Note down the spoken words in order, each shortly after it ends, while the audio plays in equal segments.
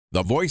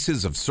The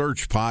Voices of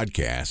Search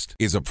podcast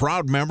is a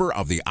proud member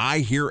of the I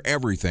Hear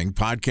Everything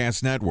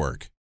podcast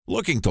network.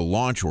 Looking to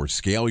launch or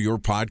scale your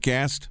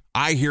podcast?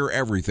 I Hear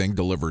Everything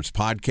delivers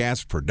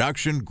podcast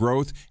production,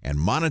 growth, and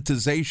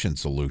monetization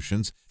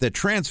solutions that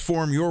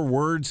transform your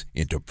words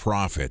into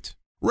profit.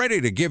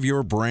 Ready to give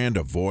your brand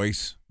a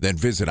voice? Then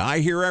visit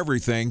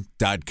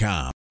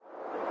iheareverything.com.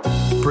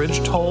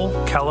 Bridge toll,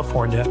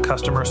 California,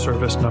 customer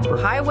service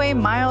number. Highway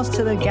miles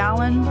to the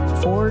gallon,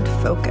 Ford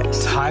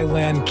Focus.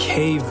 Thailand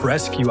cave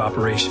rescue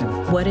operation.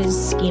 What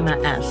is Schema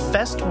F?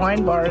 Best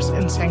wine bars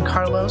in San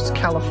Carlos,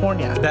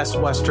 California. Best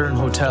Western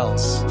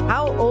hotels.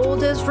 How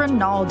old is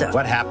Ronaldo?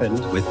 What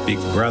happened with Big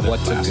Brother?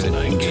 What's a good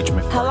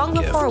engagement? How long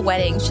before a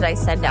wedding should I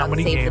send out How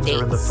many save the games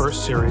dates? are in the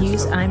first series?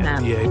 Use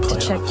IMAP to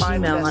check playoffs.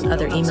 email on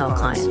other email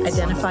clients.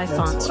 Identify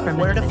fonts from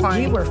Where to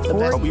find You were the 4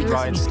 best years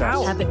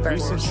stats. Avid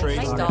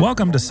burger.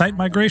 Welcome to Site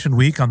Migration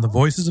Week on the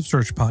Voices of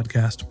Search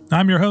podcast.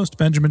 I'm your host,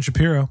 Benjamin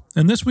Shapiro,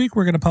 and this week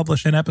we're going to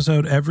publish an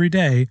episode every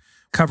day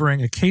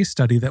covering a case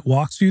study that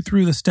walks you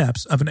through the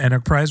steps of an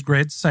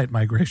enterprise-grade site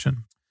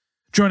migration.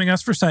 Joining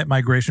us for Site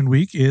Migration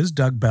Week is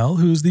Doug Bell,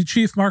 who's the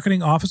Chief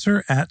Marketing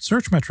Officer at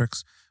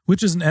Searchmetrics,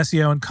 which is an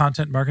SEO and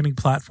content marketing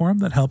platform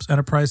that helps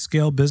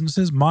enterprise-scale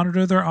businesses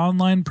monitor their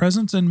online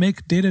presence and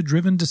make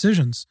data-driven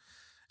decisions.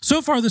 So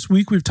far this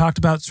week, we've talked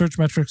about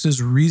Searchmetrics'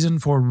 reason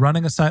for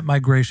running a site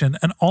migration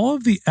and all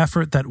of the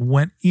effort that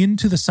went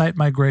into the site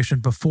migration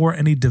before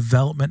any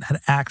development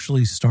had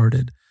actually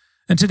started.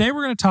 And today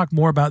we're going to talk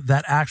more about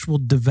that actual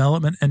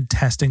development and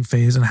testing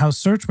phase and how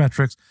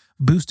Searchmetrics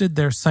boosted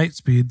their site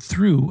speed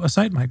through a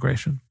site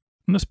migration.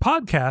 And this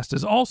podcast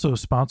is also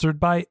sponsored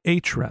by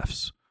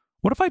Ahrefs.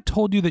 What if I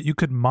told you that you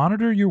could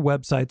monitor your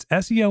website's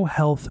SEO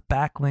health,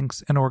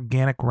 backlinks, and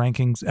organic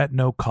rankings at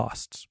no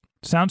costs?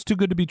 Sounds too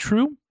good to be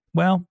true?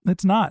 Well,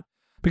 it's not,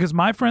 because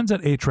my friends at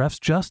Ahrefs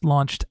just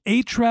launched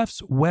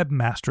Ahrefs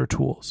Webmaster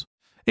Tools.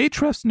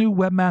 Ahrefs' new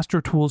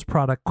Webmaster Tools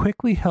product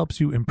quickly helps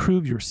you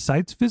improve your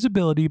site's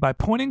visibility by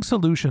pointing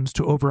solutions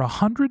to over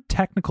 100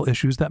 technical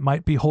issues that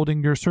might be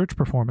holding your search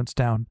performance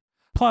down.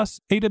 Plus,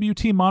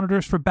 AWT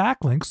monitors for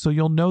backlinks so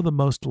you'll know the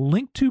most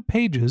linked to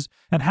pages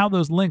and how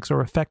those links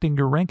are affecting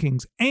your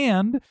rankings.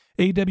 And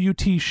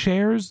AWT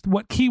shares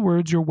what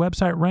keywords your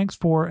website ranks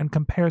for and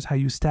compares how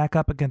you stack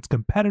up against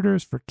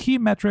competitors for key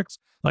metrics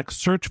like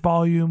search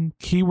volume,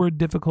 keyword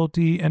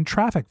difficulty, and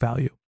traffic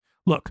value.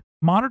 Look,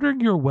 monitoring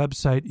your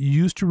website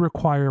used to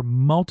require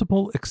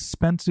multiple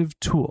expensive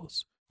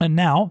tools. And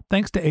now,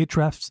 thanks to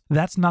Ahrefs,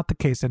 that's not the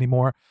case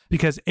anymore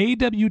because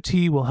AWT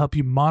will help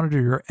you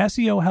monitor your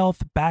SEO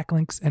health,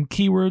 backlinks, and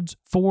keywords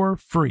for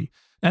free.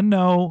 And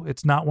no,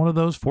 it's not one of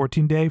those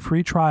 14-day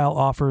free trial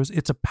offers.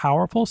 It's a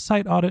powerful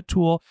site audit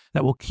tool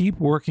that will keep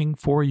working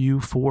for you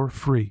for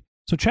free.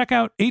 So check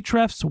out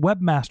Ahrefs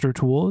Webmaster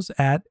Tools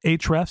at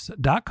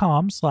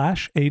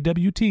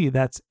ahrefs.com/AWT.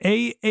 That's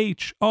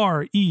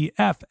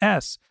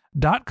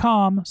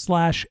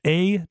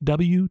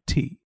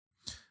ahrefs.com/AWT.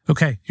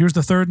 Okay, here's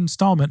the third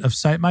installment of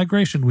Site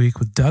Migration Week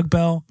with Doug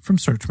Bell from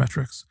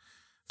Searchmetrics.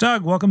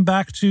 Doug, welcome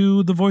back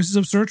to the Voices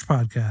of Search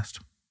podcast.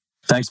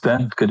 Thanks,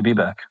 Ben. Good to be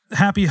back.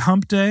 Happy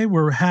hump day.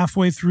 We're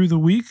halfway through the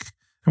week,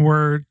 and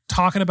we're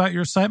talking about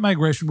your site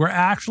migration. We're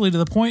actually to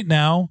the point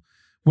now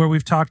where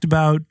we've talked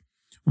about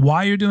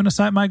why you're doing a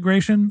site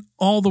migration,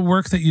 all the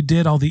work that you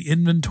did, all the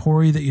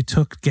inventory that you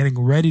took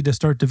getting ready to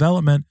start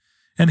development.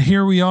 And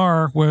here we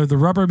are where the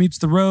rubber meets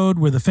the road,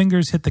 where the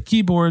fingers hit the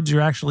keyboards,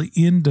 you're actually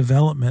in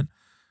development.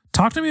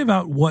 Talk to me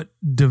about what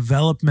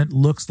development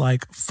looks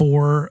like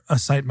for a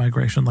site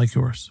migration like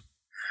yours.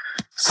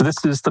 So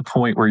this is the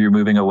point where you're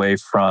moving away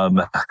from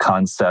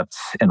concept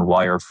and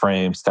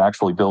wireframes to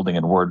actually building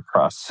in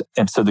WordPress.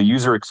 And so the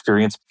user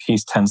experience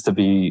piece tends to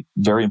be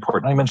very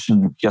important. I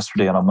mentioned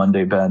yesterday on a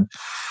Monday, Ben,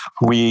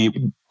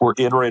 we were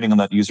iterating on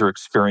that user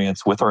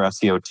experience with our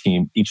SEO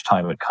team each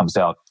time it comes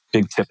out.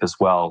 Big tip as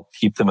well,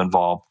 keep them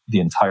involved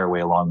the entire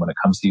way along when it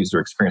comes to user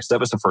experience. That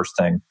was the first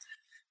thing.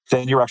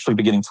 Then you're actually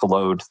beginning to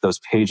load those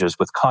pages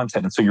with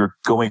content. And so you're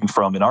going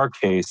from, in our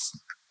case,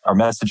 our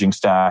messaging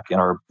stack and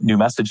our new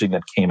messaging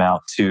that came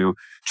out to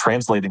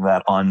translating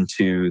that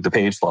onto the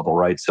page level,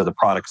 right? So the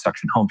product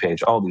section,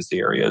 homepage, all these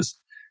areas.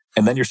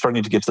 And then you're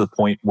starting to get to the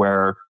point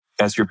where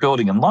as you're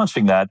building and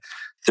launching that,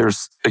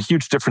 there's a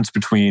huge difference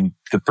between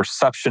the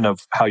perception of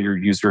how your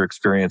user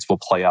experience will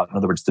play out. In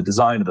other words, the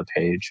design of the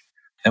page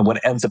and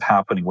what ends up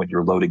happening when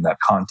you're loading that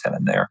content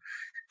in there.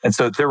 And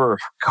so there were,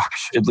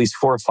 at least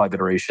 4 or 5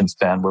 iterations,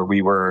 Ben, where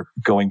we were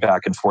going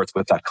back and forth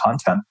with that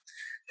content.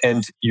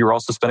 And you're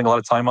also spending a lot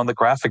of time on the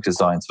graphic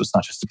design. So it's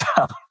not just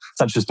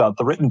about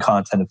the written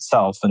content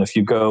itself. And if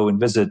you go and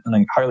visit, and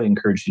I highly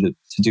encourage you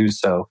to do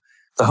so,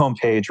 the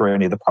homepage or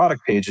any of the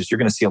product pages, you're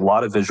going to see a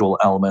lot of visual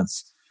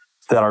elements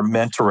that are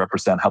meant to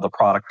represent how the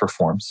product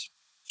performs.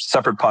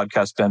 Separate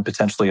podcast, Ben,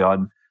 potentially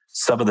on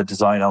some of the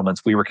design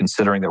elements we were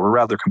considering that were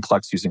rather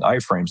complex using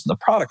iframes in the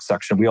product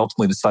section. We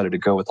ultimately decided to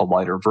go with a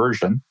lighter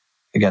version,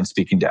 again,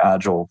 speaking to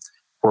Agile,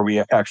 where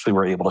we actually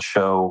were able to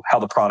show how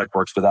the product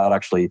works without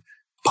actually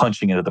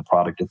punching into the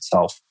product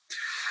itself.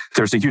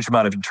 There's a huge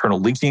amount of internal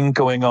linking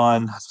going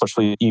on,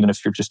 especially even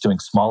if you're just doing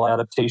small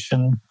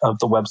adaptation of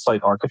the website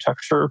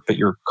architecture, but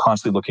you're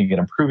constantly looking at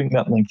improving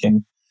that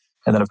linking.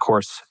 And then, of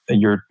course,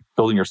 you're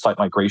building your site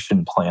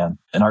migration plan.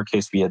 In our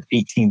case, we had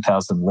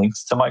 18,000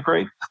 links to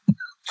migrate.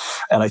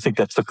 And I think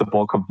that took the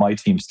bulk of my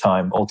team's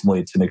time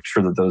ultimately to make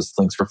sure that those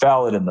links were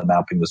valid and the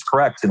mapping was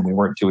correct. And we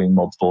weren't doing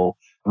multiple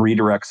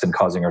redirects and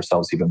causing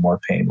ourselves even more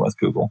pain with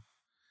Google.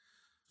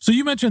 So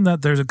you mentioned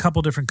that there's a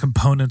couple different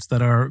components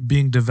that are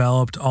being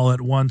developed all at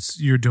once.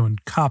 You're doing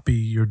copy,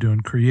 you're doing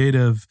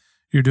creative,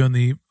 you're doing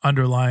the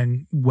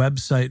underlying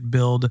website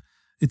build.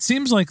 It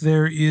seems like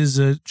there is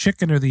a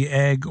chicken or the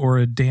egg or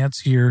a dance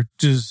here.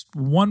 Does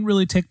one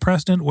really take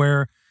precedent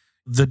where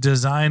the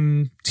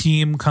design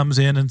team comes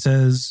in and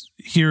says,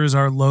 here is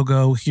our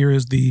logo, here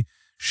is the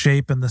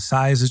shape and the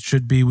size it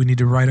should be. We need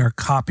to write our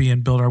copy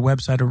and build our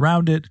website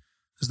around it.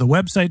 Is the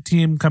website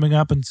team coming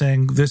up and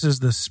saying, this is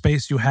the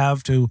space you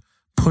have to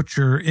put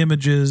your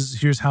images,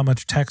 here's how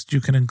much text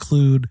you can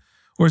include?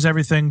 Or is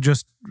everything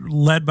just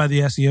led by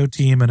the SEO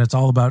team and it's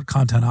all about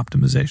content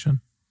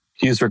optimization?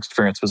 User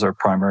experience was our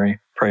primary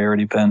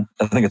priority, Ben.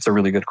 I think it's a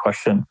really good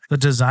question. The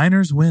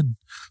designers win.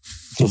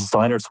 The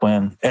designers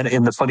win.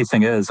 And the funny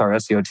thing is, our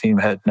SEO team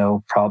had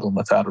no problem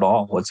with that at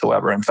all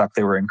whatsoever. In fact,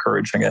 they were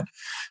encouraging it.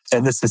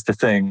 And this is the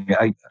thing.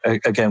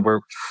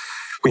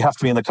 We have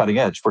to be in the cutting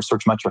edge. We're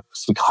Searchmetrics.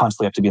 We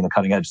constantly have to be in the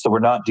cutting edge. So we're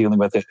not dealing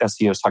with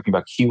SEOs talking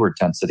about keyword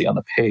density on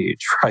the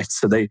page, right?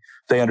 So they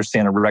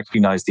understand and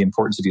recognize the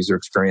importance of user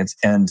experience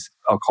and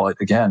I'll call it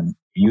again,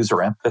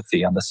 user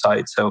empathy on the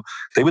site. So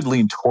they would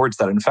lean towards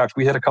that. In fact,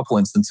 we had a couple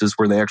instances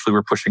where they actually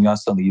were pushing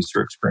us on the user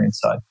experience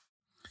side.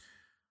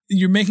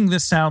 You're making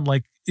this sound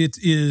like it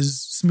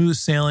is smooth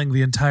sailing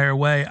the entire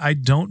way. I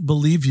don't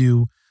believe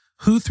you.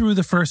 Who threw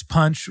the first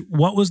punch?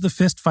 What was the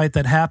fist fight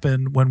that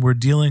happened when we're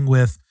dealing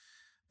with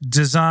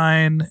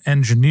design,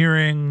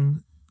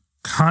 engineering,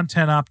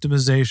 content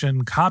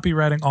optimization,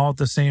 copywriting all at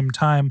the same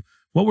time?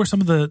 What were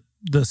some of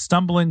the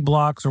stumbling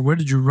blocks, or where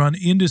did you run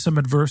into some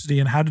adversity,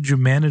 and how did you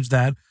manage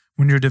that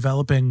when you're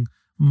developing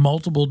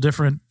multiple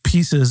different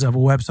pieces of a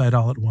website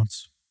all at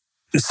once?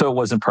 So it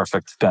wasn't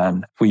perfect,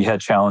 Ben. We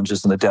had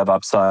challenges on the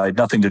DevOps side,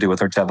 nothing to do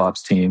with our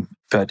DevOps team,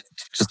 but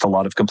just a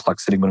lot of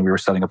complexity when we were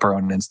setting up our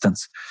own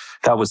instance.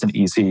 That wasn't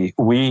easy.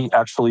 We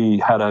actually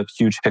had a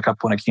huge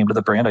hiccup when it came to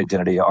the brand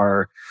identity.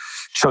 Our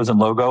chosen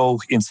logo,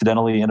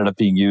 incidentally, ended up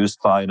being used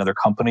by another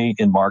company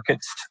in market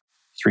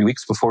 3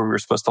 weeks before we were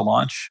supposed to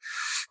launch.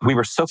 We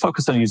were so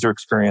focused on user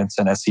experience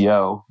and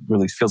SEO,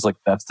 really feels like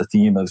that's the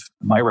theme of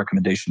my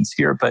recommendations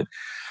here. But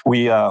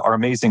we are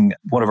amazing.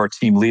 One of our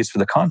team leads for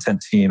the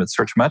content team at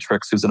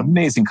Searchmetrics, who's an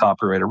amazing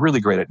copywriter, really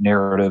great at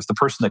narrative. The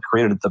person that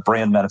created the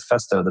brand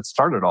manifesto that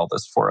started all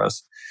this for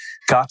us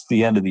got to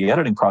the end of the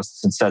editing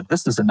process and said,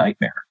 this is a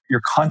nightmare.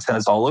 Your content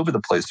is all over the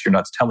place. You're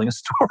not telling a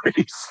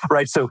story,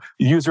 right? So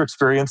user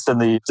experience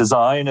and the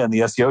design and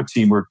the SEO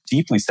team were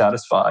deeply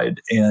satisfied.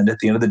 And at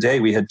the end of the day,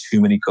 we had too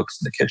many cooks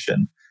in the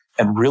kitchen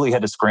and really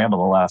had to scramble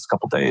the last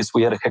couple of days.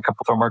 We had a hiccup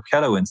with our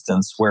Marketo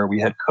instance where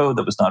we had code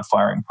that was not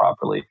firing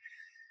properly.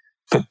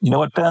 But you know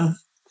what, Ben?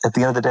 At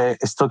the end of the day,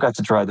 I still got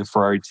to drive the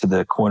Ferrari to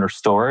the corner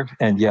store.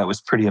 And yeah, it was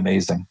pretty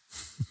amazing.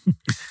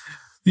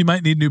 You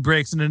might need new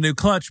brakes and a new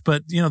clutch,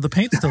 but the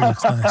paint still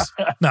looks nice.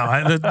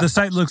 No, the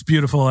site looks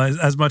beautiful.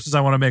 As much as I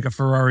want to make a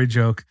Ferrari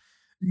joke,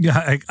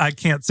 I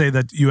can't say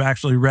that you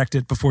actually wrecked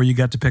it before you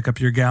got to pick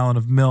up your gallon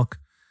of milk.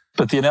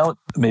 But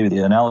maybe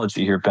the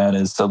analogy here, Ben,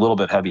 is a little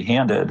bit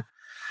heavy-handed.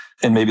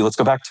 And maybe let's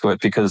go back to it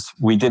because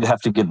we did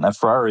have to get in that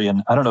Ferrari.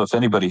 And I don't know if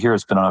anybody here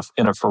has been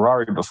in a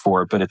Ferrari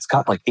before, but it's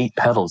got like 8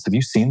 pedals. Have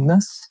you seen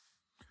this?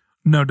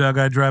 No, Doug,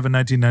 I drive a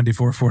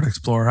 1994 Ford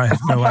Explorer. I have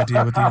no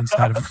idea what the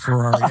inside of a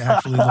Ferrari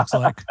actually looks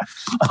like.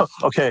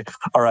 Okay.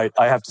 All right.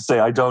 I have to say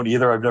I don't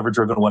either. I've never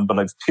driven one, but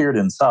I've peered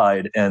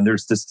inside and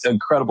there's this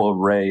incredible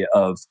array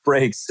of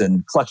brakes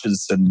and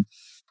clutches and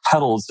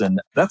pedals.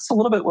 And that's a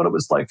little bit what it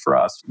was like for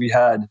us. We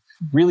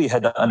really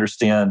had to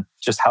understand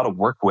just how to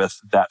work with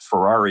that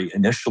Ferrari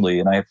initially.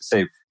 And I have to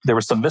say there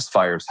were some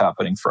misfires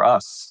happening for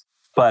us.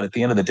 But at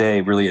the end of the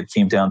day, really it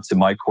came down to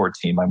my core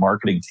team, my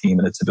marketing team,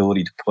 and its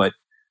ability to put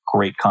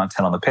great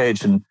content on the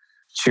page. And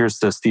cheers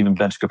to Stephen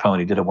Bench Capone.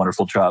 He did a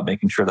wonderful job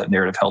making sure that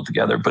narrative held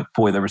together. But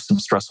boy, there were some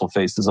stressful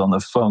faces on the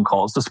phone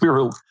calls as we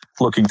were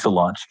looking to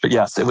launch. But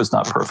yes, it was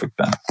not perfect,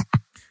 Ben.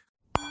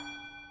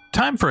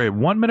 Time for a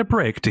 1-minute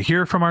break to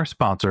hear from our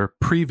sponsor,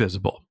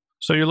 Previsible.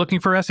 So you're looking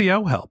for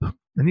SEO help,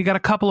 and you got a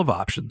couple of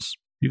options.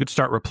 You could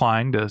start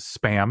replying to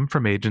spam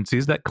from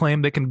agencies that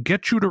claim they can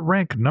get you to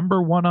rank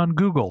 #1 on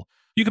Google.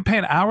 You can pay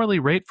an hourly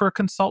rate for a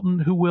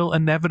consultant who will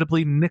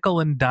inevitably nickel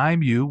and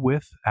dime you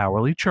with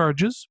hourly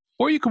charges.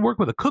 Or you can work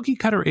with a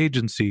cookie-cutter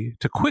agency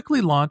to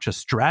quickly launch a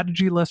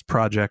strategy-less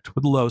project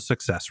with low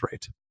success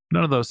rate.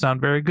 None of those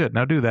sound very good,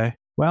 now do they?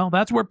 Well,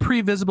 that's where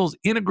Previsible's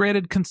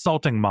integrated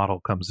consulting model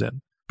comes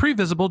in.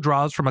 Previsible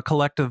draws from a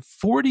collective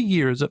 40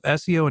 years of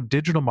SEO and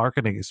digital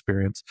marketing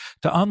experience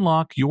to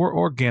unlock your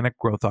organic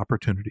growth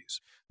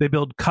opportunities. They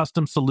build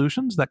custom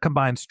solutions that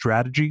combine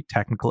strategy,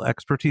 technical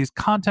expertise,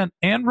 content,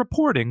 and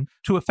reporting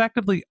to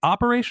effectively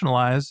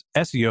operationalize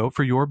SEO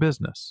for your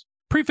business.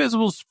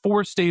 Previsible's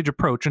 4-stage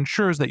approach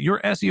ensures that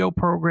your SEO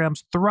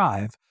programs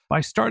thrive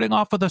by starting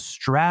off with a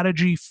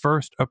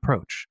strategy-first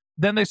approach.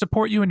 Then they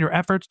support you in your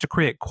efforts to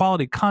create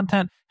quality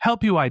content,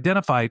 help you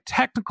identify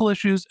technical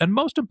issues, and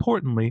most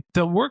importantly,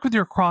 they'll work with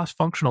your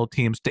cross-functional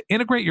teams to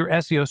integrate your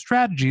SEO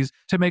strategies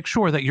to make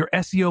sure that your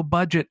SEO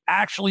budget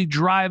actually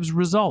drives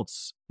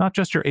results, not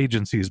just your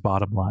agency's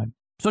bottom line.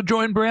 So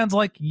join brands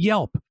like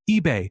Yelp,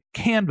 eBay,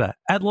 Canva,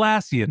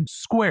 Atlassian,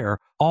 Square,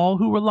 all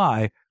who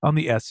rely on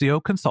the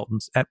SEO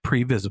consultants at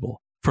Previsible.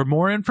 For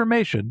more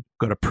information,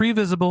 go to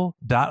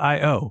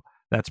previsible.io.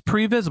 That's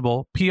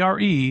Previsible,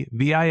 Previsible.io.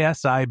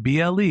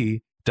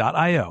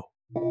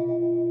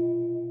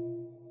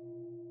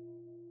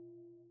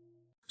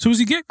 So as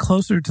you get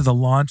closer to the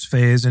launch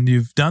phase and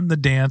you've done the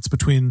dance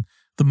between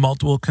the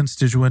multiple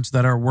constituents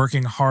that are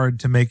working hard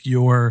to make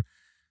your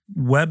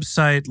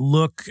website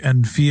look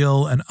and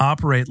feel and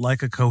operate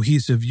like a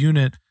cohesive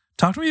unit,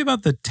 talk to me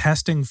about the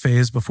testing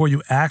phase before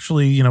you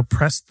actually,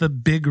 press the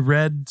big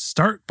red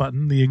start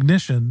button, the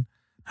ignition.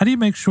 How do you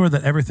make sure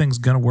that everything's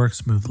going to work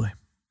smoothly?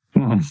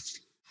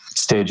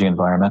 Staging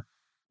environment.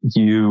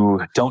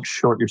 You don't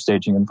short your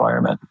staging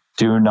environment.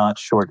 Do not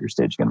short your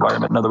staging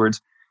environment. In other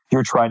words,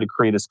 you're trying to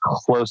create as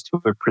close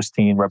to a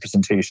pristine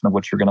representation of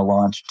what you're going to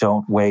launch.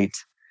 Don't wait.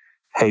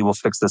 Hey, we'll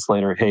fix this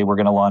later. Hey, we're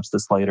going to launch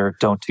this later.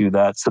 Don't do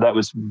that. So that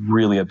was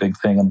really a big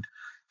thing. And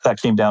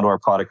that came down to our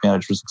product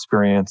manager's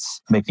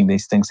experience, making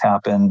these things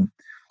happen.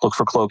 Look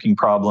for cloaking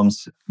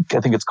problems. I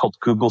think it's called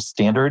Google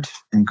Standard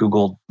and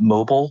Google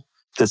Mobile.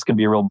 This can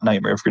be a real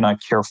nightmare if you're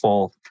not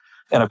careful.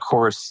 And of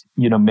course,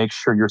 make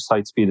sure your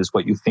site speed is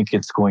what you think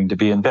it's going to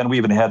be. And then we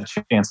even had a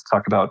chance to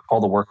talk about all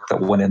the work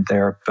that went in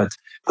there. But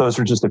those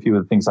are just a few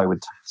of the things I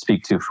would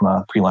speak to from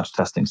a pre-launch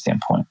testing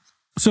standpoint.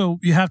 So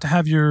you have to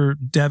have your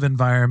dev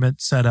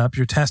environment set up,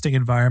 your testing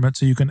environment,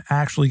 so you can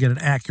actually get an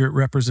accurate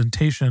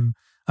representation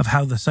of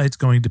how the site's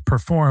going to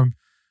perform.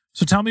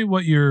 So tell me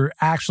what you're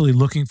actually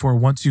looking for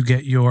once you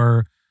get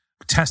your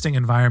testing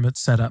environment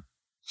set up.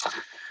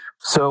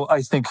 So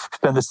I think,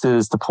 Ben, this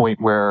is the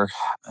point where,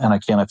 and I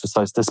can't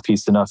emphasize this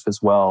piece enough as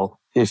well,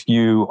 if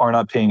you are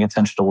not paying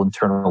attention to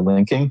internal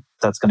linking,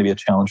 that's going to be a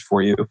challenge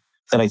for you.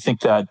 And I think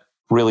that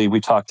really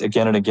we talked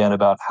again and again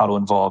about how to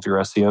involve your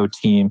SEO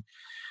team.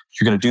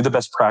 You're going to do the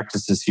best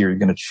practices here. You're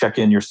going to check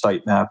in your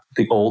sitemap,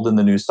 the old and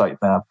the new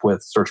sitemap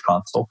with Search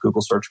Console,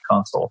 Google Search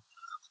Console.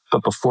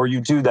 But before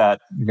you do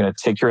that, you're going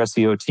to take your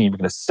SEO team, you're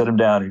going to sit them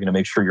down, you're going to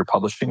make sure you're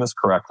publishing this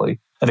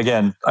correctly. And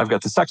again, I've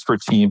got this expert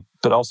team,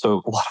 but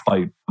also a lot of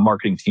my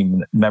marketing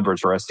team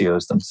members are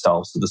SEOs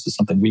themselves. So this is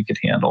something we could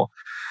handle.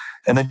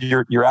 And then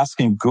you're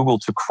asking Google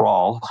to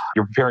crawl.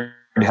 You're preparing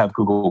to have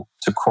Google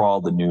to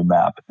crawl the new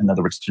map. In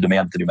other words, to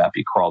demand the new map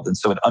be crawled. And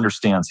so it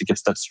understands, it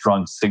gets that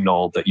strong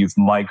signal that you've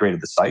migrated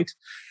the site.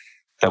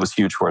 That was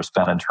huge for us,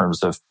 Ben, in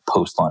terms of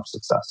post-launch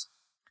success.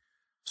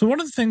 So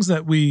one of the things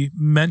that we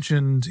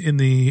mentioned in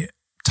the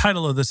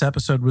title of this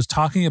episode was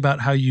talking about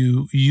how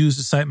you used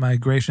site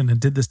migration and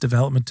did this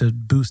development to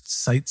boost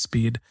site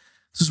speed.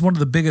 This is one of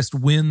the biggest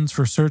wins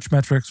for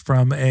Searchmetrics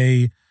from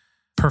a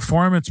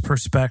performance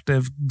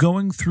perspective.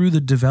 Going through the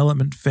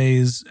development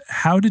phase,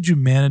 how did you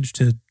manage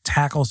to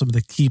tackle some of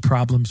the key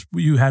problems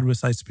you had with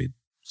site speed?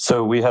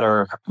 So we had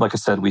like I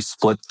said, we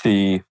split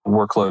the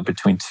workload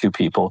between two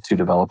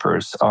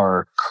developers,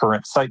 our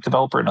current site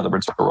developer, in other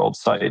words, our old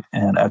site,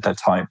 and at that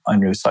time, a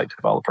new site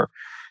developer.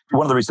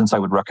 One of the reasons I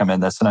would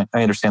recommend this, and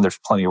I understand there's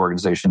plenty of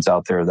organizations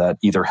out there that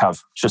either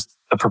have just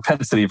a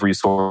propensity of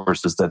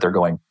resources that they're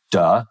going,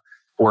 duh,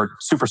 or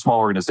super small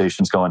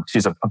organizations going,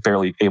 geez, I'm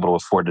barely able to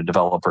afford a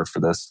developer for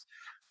this.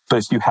 But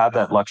if you have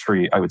that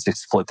luxury, I would say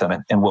split them.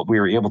 And what we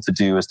were able to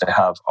do is to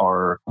have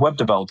our web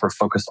developer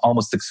focus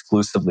almost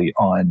exclusively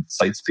on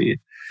site speed.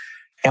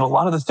 And a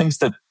lot of the things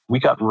that we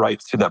got right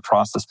through that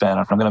process, Ben,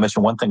 I'm going to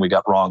mention one thing we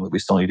got wrong that we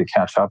still need to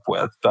catch up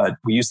with, but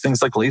we used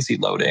things like lazy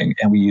loading,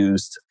 and we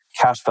used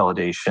cache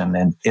validation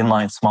and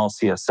inline small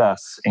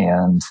CSS,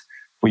 and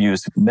we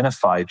used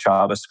minified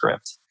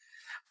JavaScript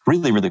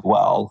really, really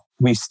well.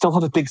 We still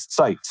have a big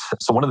site.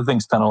 So one of the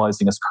things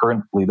penalizing us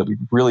currently that we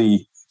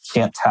really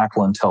can't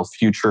tackle until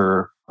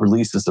future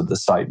releases of the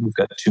site, we've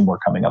got 3 more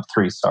coming up,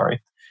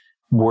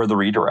 were the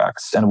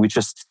redirects. And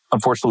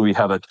unfortunately, we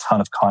have a ton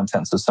of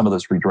content. So some of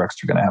those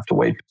redirects are going to have to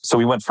wait. So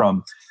we went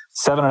from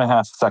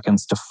 7.5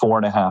 seconds to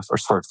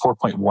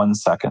 4.1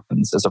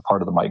 seconds as a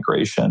part of the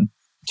migration.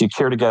 Do you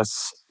care to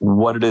guess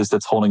what it is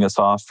that's holding us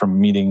off from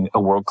meeting a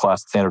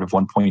world-class standard of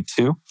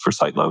 1.2 for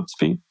site load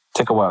speed?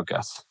 Take a wild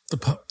guess. The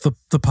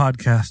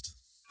podcast.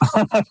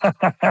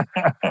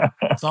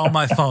 It's all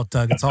my fault,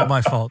 Doug. It's all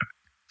my fault.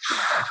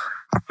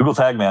 Google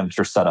Tag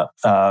Manager setup.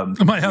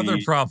 My other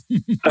problem.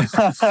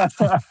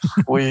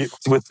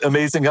 With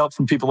amazing help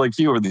from people like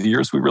you over the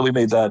years, we really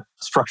made that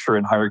structure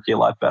and hierarchy a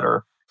lot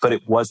better. but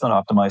it was not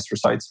optimized for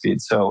site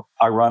speed. So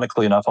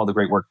ironically enough, all the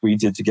great work we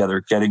did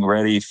together, getting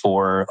ready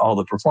for all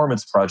the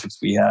performance projects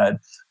we had,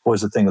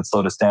 was the thing that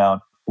slowed us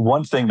down.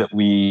 One thing that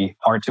we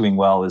aren't doing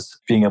well is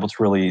being able to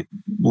really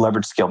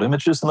leverage scaled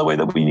images in the way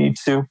that we need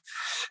to.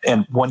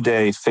 And one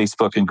day,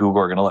 Facebook and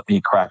Google are going to let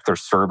me crack their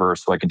server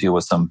so I can deal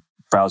with some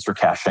browser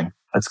caching.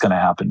 That's going to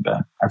happen,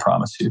 Ben. I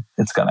promise you.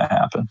 It's going to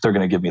happen. They're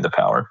going to give me the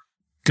power.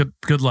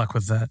 Good luck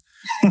with that.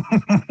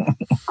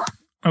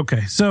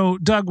 Okay, so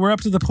Doug, we're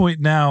up to the point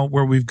now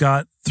where we've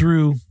got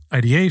through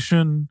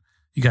ideation,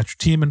 you got your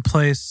team in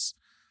place,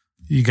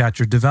 you got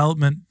your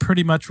development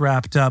pretty much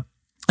wrapped up,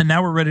 and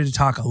now we're ready to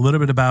talk a little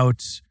bit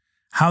about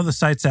how the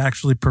site's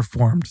actually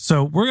performed.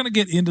 So we're going to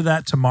get into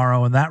that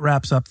tomorrow, and that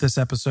wraps up this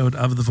episode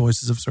of the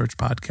Voices of Search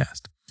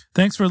podcast.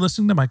 Thanks for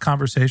listening to my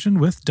conversation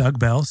with Doug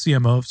Bell,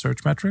 CMO of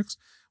Searchmetrics.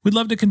 We'd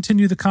love to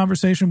continue the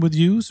conversation with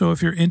you, so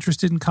if you're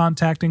interested in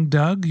contacting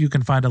Doug, you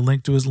can find a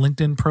link to his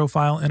LinkedIn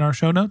profile in our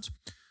show notes.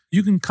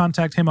 You can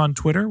contact him on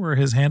Twitter, where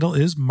his handle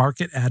is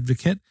Market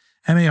Advocate,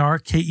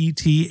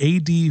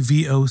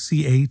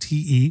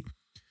 MarketAdvocate.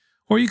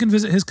 Or you can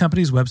visit his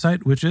company's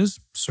website, which is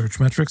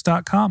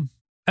searchmetrics.com.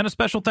 And a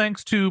special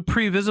thanks to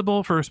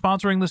Previsible for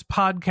sponsoring this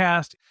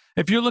podcast.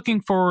 If you're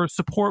looking for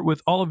support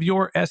with all of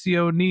your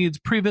SEO needs,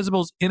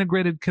 Previsible's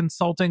integrated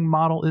consulting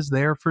model is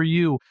there for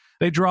you.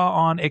 They draw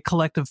on a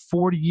collective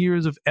 40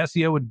 years of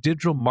SEO and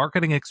digital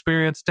marketing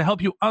experience to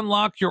help you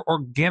unlock your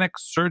organic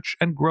search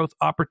and growth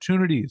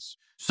opportunities.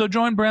 So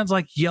join brands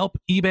like Yelp,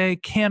 eBay,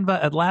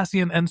 Canva,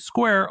 Atlassian, and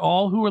Square,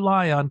 all who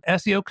rely on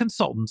SEO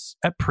consultants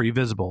at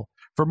Previsible.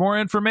 For more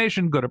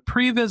information, go to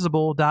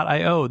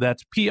previsible.io.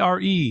 That's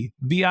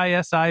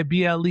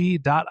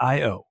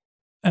previsible.io.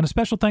 And a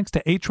special thanks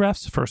to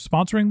Ahrefs for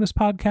sponsoring this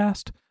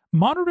podcast.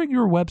 Monitoring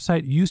your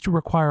website used to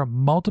require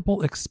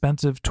multiple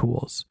expensive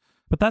tools,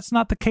 but that's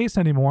not the case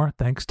anymore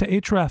thanks to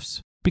Ahrefs,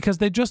 because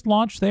they just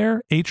launched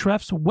their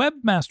Ahrefs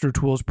Webmaster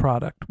Tools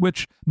product,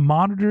 which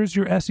monitors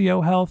your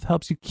SEO health,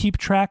 helps you keep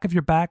track of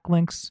your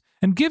backlinks,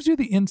 and gives you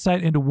the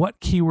insight into what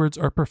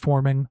keywords are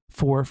performing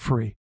for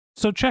free.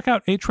 So check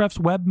out Ahrefs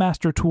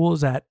Webmaster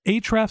Tools at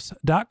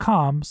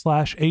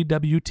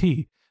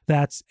ahrefs.com/AWT.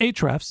 That's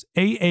Ahrefs,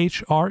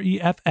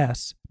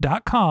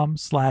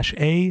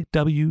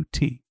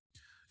 ahrefs.com/AWT.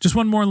 Just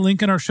one more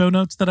link in our show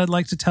notes that I'd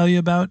like to tell you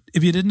about.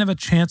 If you didn't have a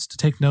chance to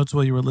take notes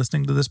while you were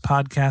listening to this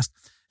podcast,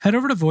 head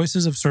over to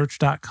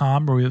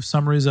voicesofsearch.com, where we have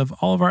summaries of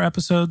all of our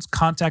episodes,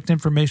 contact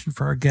information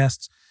for our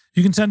guests.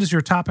 You can send us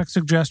your topic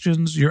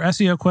suggestions, your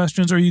SEO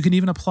questions, or you can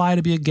even apply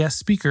to be a guest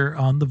speaker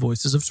on the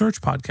Voices of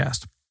Search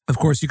podcast. Of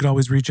course, you can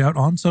always reach out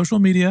on social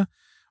media.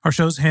 Our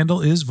show's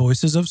handle is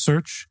Voices of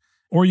Search,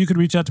 or you could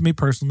reach out to me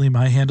personally.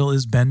 My handle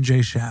is Ben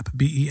J. Shap,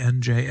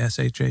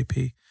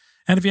 BenJShap.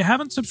 And if you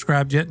haven't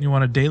subscribed yet and you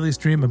want a daily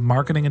stream of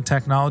marketing and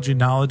technology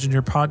knowledge in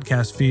your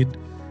podcast feed,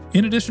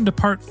 in addition to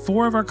part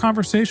 4 of our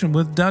conversation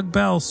with Doug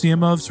Bell,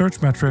 CMO of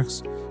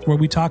Searchmetrics, where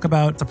we talk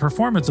about the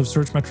performance of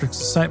Searchmetrics'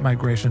 site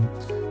migration,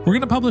 we're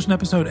going to publish an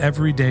episode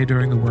every day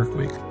during the work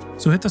week.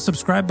 So hit the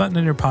subscribe button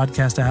in your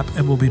podcast app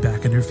and we'll be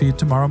back in your feed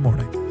tomorrow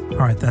morning. All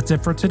right, that's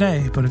it for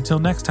today. But until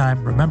next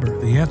time, remember,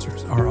 the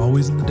answers are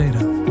always in the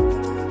data.